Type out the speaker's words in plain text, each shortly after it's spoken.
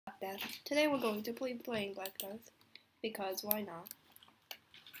Death. Today we're going to be playing Black Death because why not?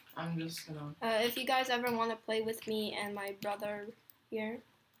 I'm just gonna. If you guys ever want to play with me and my brother here,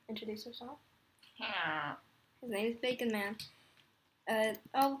 introduce yourself. Yeah. His name is Bacon Man.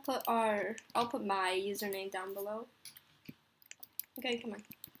 I'll put my username down below. Okay, come on.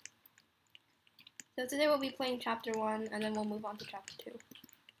 So today we'll be playing chapter 1 and then we'll move on to chapter 2.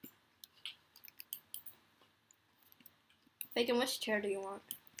 Bacon, which chair do you want?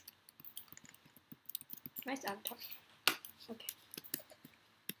 Nice avatar. Okay.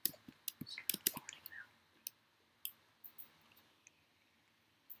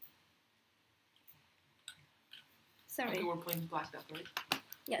 Sorry. Okay, we're playing Black Death, right?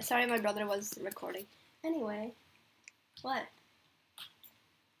 Yeah, sorry my brother was recording. Anyway. What?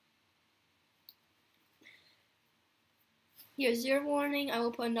 Here's your warning. I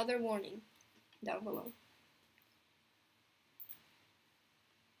will put another warning down below.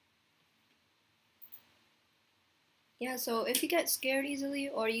 Yeah, so if you get scared easily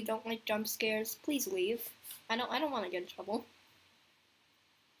or you don't like jump scares, please leave. I don't want to get in trouble.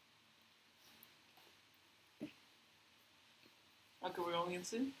 Okay, we're going in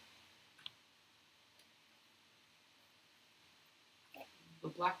soon. The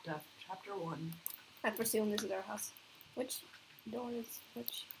Black Death, chapter 1. I presume this is our house. Which door is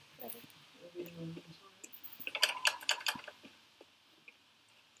which? Is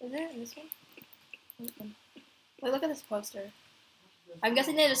it this one? Wait, look at this poster. I'm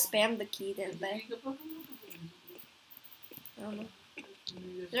guessing they just spammed the key, didn't they? I don't know.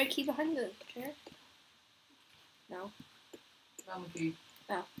 Is there a key behind the chair? No. Found the key.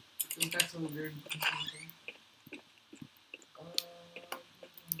 Oh. That's so weird.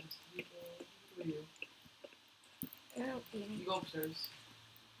 Who are you? I don't know. You go upstairs.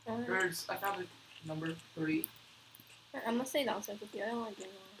 There's, I found it, number 3. I'm gonna stay downstairs with you. I don't want to do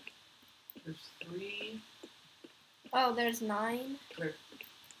that. There's 3. Oh, there's 9. There.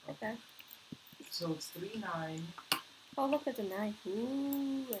 Okay. So it's 3, 9. Oh, look at the 9.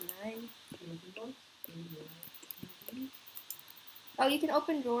 Ooh, a 9. Oh, you can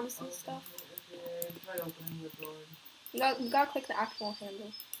open drawers and stuff. Okay, try opening the door. You gotta click the actual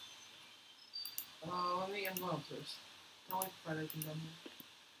handle. I'm going upstairs. Can't wait to find anything down here.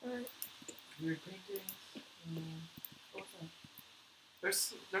 Alright. Weird paintings. What's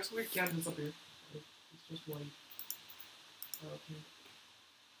that? There's weird candles up here. It's just white. Okay.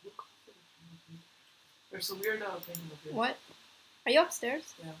 There's some weird painting up here. What? Are you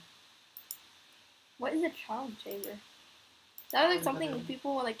upstairs? Yeah. What is a child chamber? That was like something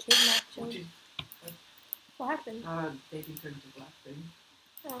people will like kidnap children. What happened? Baby turned to black thing.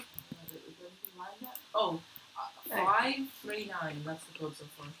 Oh. Is there anything like that? Oh, 539. That's the code so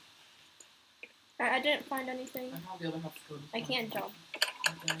far. I didn't find anything. I found the other half the code. I can't jump.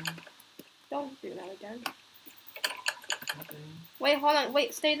 Nothing. Don't do that again. Nothing. Wait, hold on.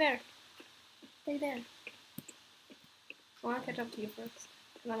 Wait, stay there. Stay there. I want to catch up to you first.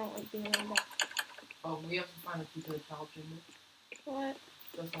 Because I don't like being around that. Oh, we have to find a key to the child chamber. What?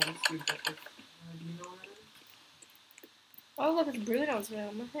 That's not a screen picture. Do you know where it is? Oh, look, it's Bruno's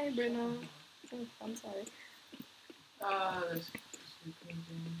room. Hey, Bruno. Oh, I'm sorry. There's two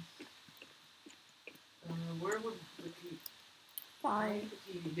paintings. Where would the key? 5.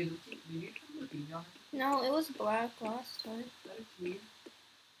 Did you turn the key on? No, it was black last time. Is that a key?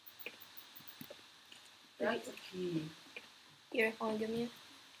 That's a key. Here, hold on, give me it.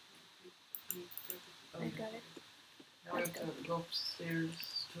 I got it. Now we have to go upstairs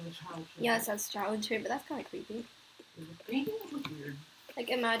to the child chamber. Yeah, it says child chamber, but that's kind of creepy. The paintings look weird. Like,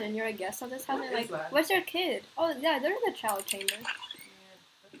 imagine you're a guest of this house and What like, is that? where's your kid? Oh, yeah, they're in the child chamber. Yeah,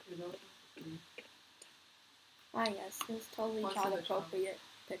 that's good. That was pretty. Ah, yes, this is totally What's child in the child? appropriate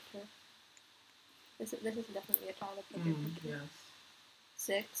picture. This is definitely a child appropriate picture. Yes.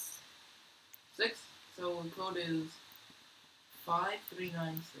 6. 6. So the code is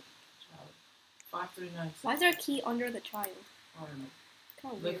 5396. Child. 5396. Why is there a key under the child? I don't know.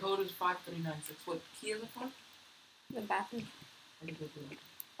 Kind of The weird. code is 5396. What key is it for? The bathroom. I can go through that.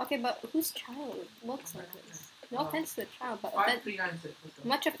 Okay, but whose child looks like this? No offense to the child, but 5396. Let's go.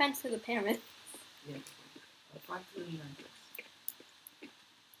 much offense to the parent. Yes. 5396.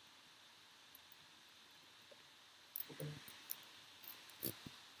 Open it.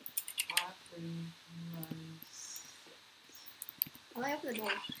 5396. I'll open the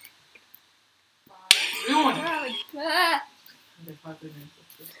door. 531. Ah, Okay,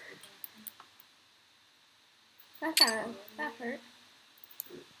 5396. that hurt.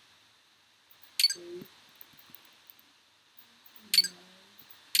 3, 9.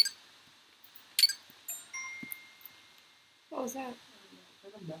 What was that?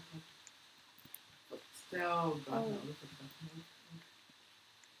 Where the I'm back. But still, God, Oh. no, look at that.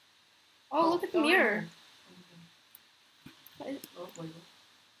 Oh, look at the mirror. Oh, wait.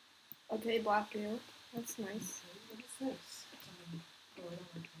 Okay, black mirror. That's nice. What is this? Oh, I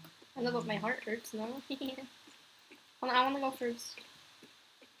don't like that. I know, but my heart hurts now. Hold on, I want to go first.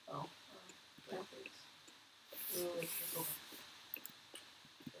 Oh, barricades. Oh, it's okay.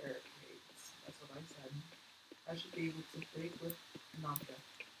 Barricades. That's what I said. I should be able to break with an object.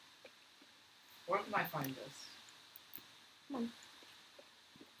 Where can I find this? Come on.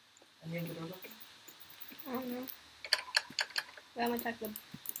 Any of the doors open? I don't know. Wait, I'm gonna check the.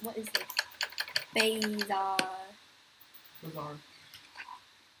 What is this? Bazaar. Bazaar.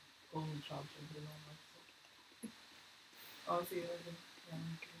 Golden shop. Something on like. Oh, I see it. Yeah.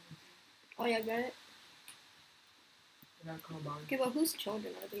 Oh yeah, got it. I gotta come about it. Okay, well, whose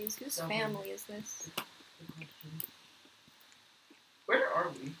children are these? Whose family is this? Good question. Where are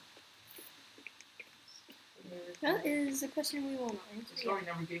we? That is a question we will not answer. The story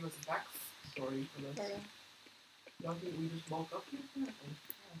never gave us a backstory for this. Sort of. Don't think we just woke up here? Apparently.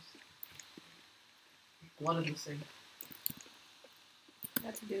 Yes. Blood in the sink.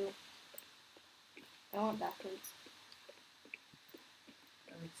 What to do? I want backwards.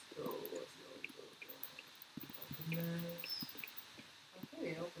 Let's go. Open this.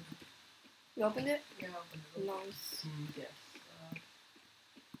 Okay, I opened it. You opened it? Yeah, I opened it. Nice. Yes.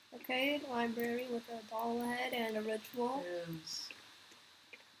 Okay, library with a doll head and a ritual. Is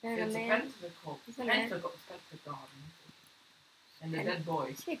And it's a a man. pentacle. It's a man. Pentagon. And a dead boy. Did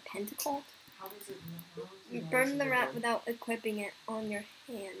you say pentacle? How does it know? You burn the rat without equipping it on your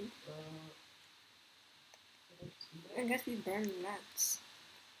hand. I guess we burn rats.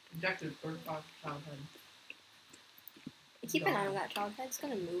 Objective, bird box, child head. Keep an eye on that child head. It's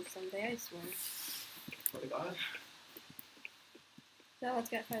gonna move someday, I swear. Swear to God. So let's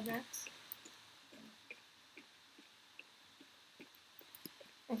get 5 rats.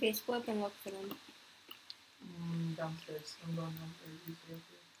 Okay, split up and look for them. Downstairs. I'm going downstairs. You stay up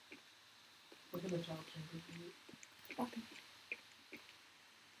here. Look in the child chamber, please. Okay.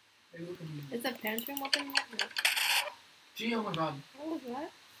 Hey, look at me. Is the parents' room open yet? No. Gee, oh my God. What was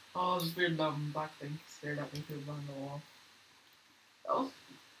that? Oh, this weird black thing stared at me through behind the wall. That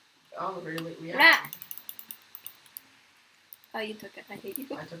was a very late reaction. Rat! Oh, you took it. I hate you.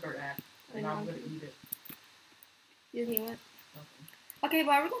 I took a rat, and now I'm gonna eat it. Excuse me, what? Nothing. Okay,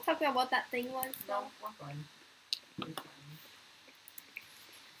 but are we gonna talk about what that thing was? No, we're fine. We're fine.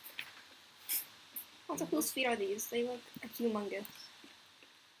 Also, whose feet are these? They look humongous.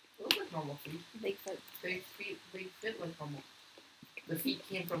 They look like normal feet. Bigfoot. They fit like normal. The feet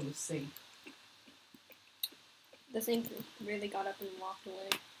came from the sink. The sink really got up and walked away.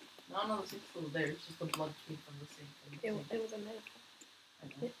 No, the sink's still there. It's just the blood came from the sink. It was a miracle. I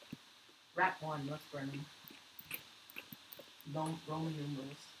know. Rat 1, let's burn him. Roman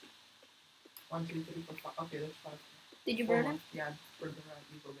numerals. 1, 2, 3, 4, 5. Okay, there's 5. Did you burn him? Yeah, I burned the rat.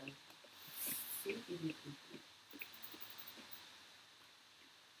 You go get it.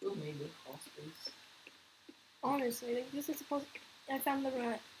 Who made this crawl space? Honestly, like, this is supposed. I found the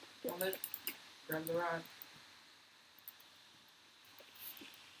rat. Found it. Grab the rat.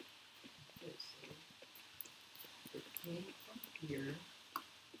 Okay, so it came from here.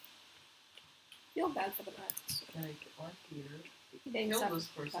 Feel bad for the rats. Then it went here. They Killed suck. this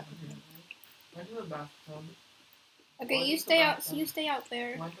person apparently. Went to the bathtub. Okay, Went you to stay the out. bathtub, You stay out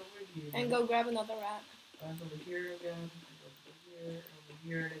there Went over here. and go grab another rat. Went over here again. And over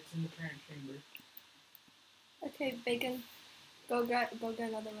here, and it's in the parent chamber. Okay, Bacon. Go get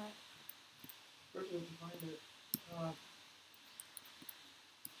another rat. First we have to find it.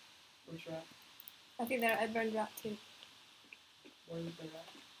 Which rat? Okay, there. I burned rat 2. Where is the rat?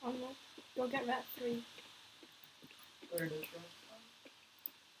 I don't know. Go get rat 3. Where it is, rat?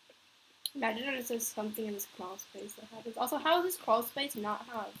 Imagine if there's something in this crawl space that happens. Also, how does this crawl space not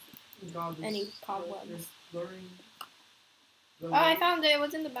have God, any cobwebs? There's blurring. Oh, I found it. It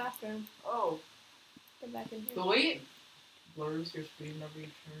was in the bathroom. Oh. Get back in here. The way it blurs your screen whenever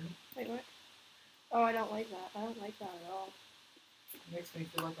you turn. Wait, what? Oh, I don't like that. I don't like that at all. It makes me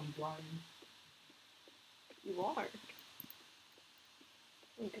feel like I'm blind. You are.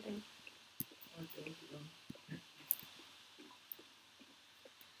 I'm kidding. Okay, look at them.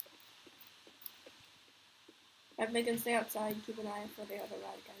 If they can stay outside, keep an eye out for the other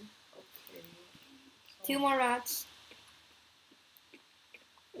rat again. Okay. So 2 more rats.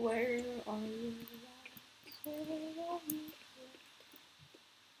 Where are you, rats? Where are you?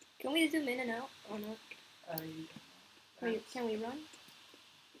 Can we zoom in and out or not? Can we run?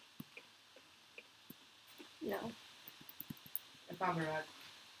 No. I found a rat.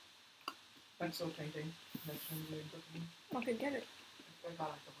 pencil painting. Next time we're cooking. Okay, get it. I got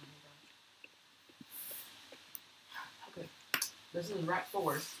it. Okay. This is rat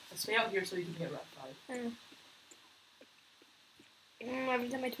 4. Stay out here so you can get rat 5. Every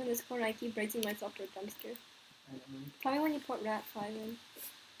time I turn this corner, I keep bracing myself for a jump scare. Tell me when you put rat 5 in.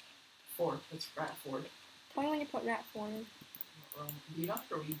 4. It's rat 4. Tell me when you put rat 4 in. Do you not have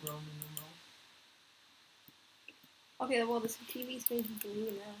to read Rome in your mouth? Okay, well, this TV screen's blue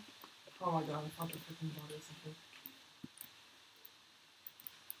now. Oh my god, I thought the freaking body or something.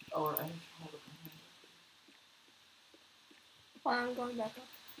 Oh, I have to hold up my hand. Well, I'm going back up.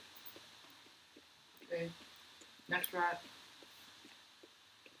 Okay. Next rat.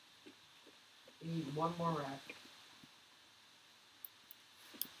 We need one more rat.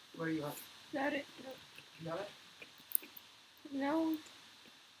 Where are you at? Got it. No. You got it? No.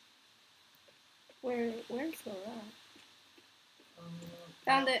 Where's the rat?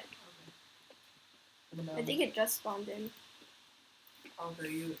 Found it. Okay. I think it just spawned in. Okay,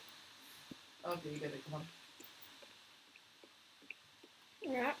 you get it. Come on.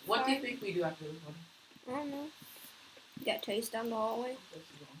 Rat What do you 5. think we do after this one? I don't know. Get chased down the hallway. This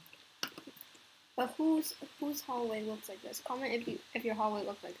is wrong. But whose hallway looks like this? Comment if your hallway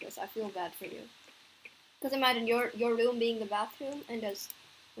looks like this. I feel bad for you. Because imagine your room being the bathroom and just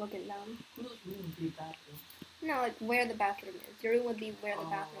looking down. Whose room would be the bathroom? No, like where the bathroom is. Your room would be where the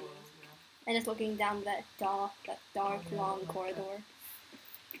bathroom is. Yeah. And just looking down that dark, long corridor.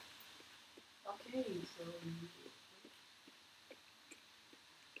 Okay, so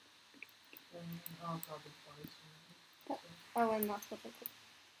oh god, the body's Oh, I'm not supposed to click.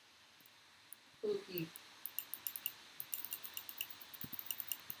 spooky.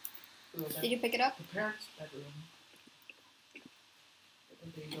 Did you pick it up? The parents' bedroom.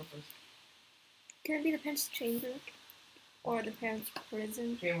 Okay, you go first. Can it be the parents' chamber? Or the parents'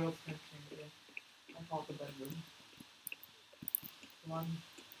 prison? Chamber, parents' chamber, yeah. I call it the bedroom. Come on.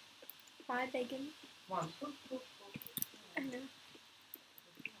 Hi, Bacon. Come on. I know.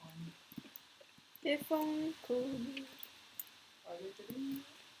 Come on. If only could.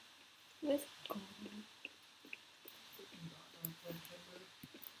 With gold.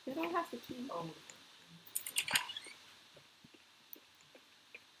 You don't have to keep. Oh.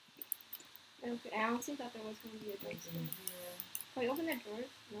 Okay, I honestly thought there was going to be a door. Can we open that door?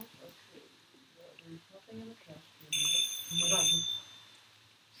 No. Okay. There's nothing in the trash can. Oh my god.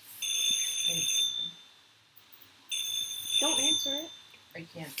 Don't answer it. I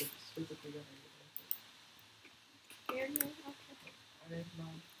can't. It's physically gonna get Scared me? Okay. I didn't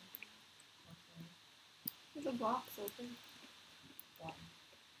know. There's a box open.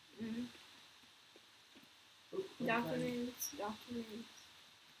 Mm-hmm. Documents.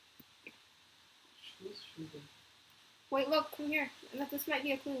 Wait, look, come here. I bet this might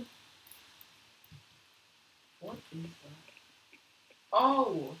be a clue. What is that?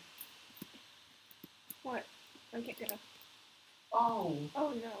 Oh! What? I can't get up. Oh!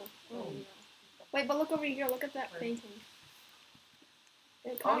 Oh no. Oh no. Wait, but look over here. Look at that painting.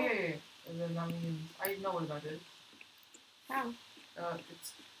 Oh yeah. And then that means I know what that is. How?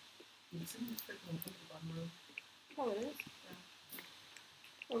 It's in the freaking Pokemon room. Oh, it is?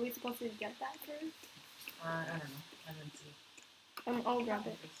 Yeah. Were we supposed to get that first? I don't know. I didn't see it. I'll grab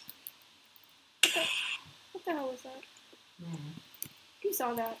it. What the hell was that? You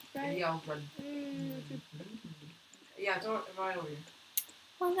saw that, right? Yeah, but yeah, it's right over here.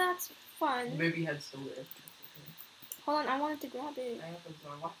 Well, that's fun. Maybe head's still there. Hold on, I wanted to grab it. I have the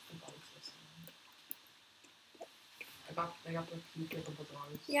watch the body system. I got the key to the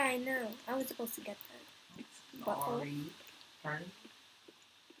bazaars. Yeah, I know. I was supposed to get that. Sorry. Turn.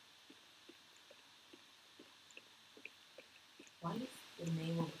 Why is the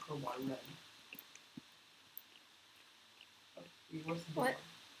name of the crowbar red? Where's the what?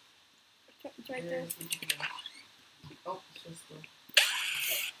 It's right there. Oh, it's just the...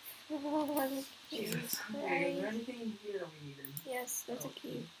 Oh, Jesus. Okay, is there anything in here that we needed? Yes, there's a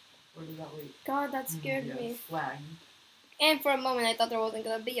key. Where did that lead? God, that scared me. Flag. And for a moment, I thought there wasn't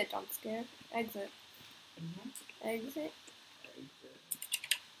gonna be a jump scare. Exit. Exit.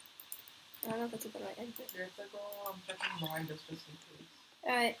 I don't know if that's the right exit. Here's the goal. I'm checking behind us just in case.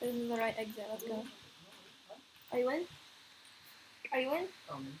 Alright, this is the right exit. Let's go. Are you in? Are you in?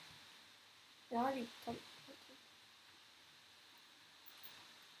 Yeah, I already come.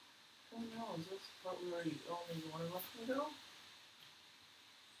 Oh no, is this probably only one of us can go?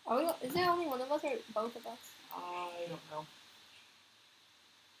 Are we, is there only one of us or both of us? I don't know.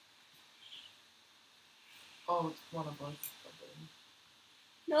 Oh, it's one of us.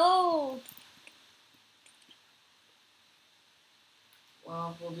 No!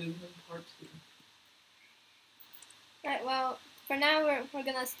 we'll do them in part 2. Alright, well, for now we're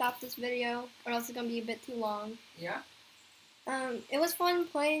gonna stop this video, or else it's gonna be a bit too long. Yeah? It was fun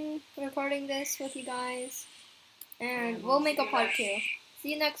recording this with you guys, and And we'll make a see you part next- 2.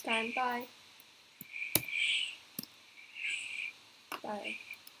 See you next time. Bye. Bye.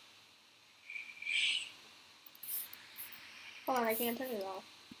 Hold on, I can't turn it off.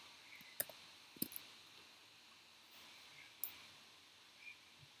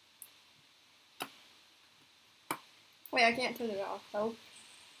 Wait, I can't turn it off, though.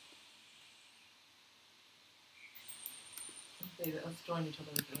 Okay, let's join each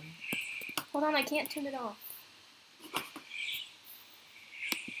other again. Hold on, I can't turn it off.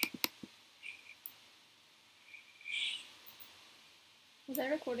 Was I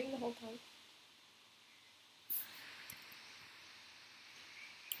recording the whole time?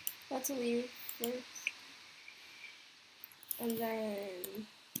 Let's leave first. And then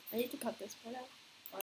I need to cut this part out.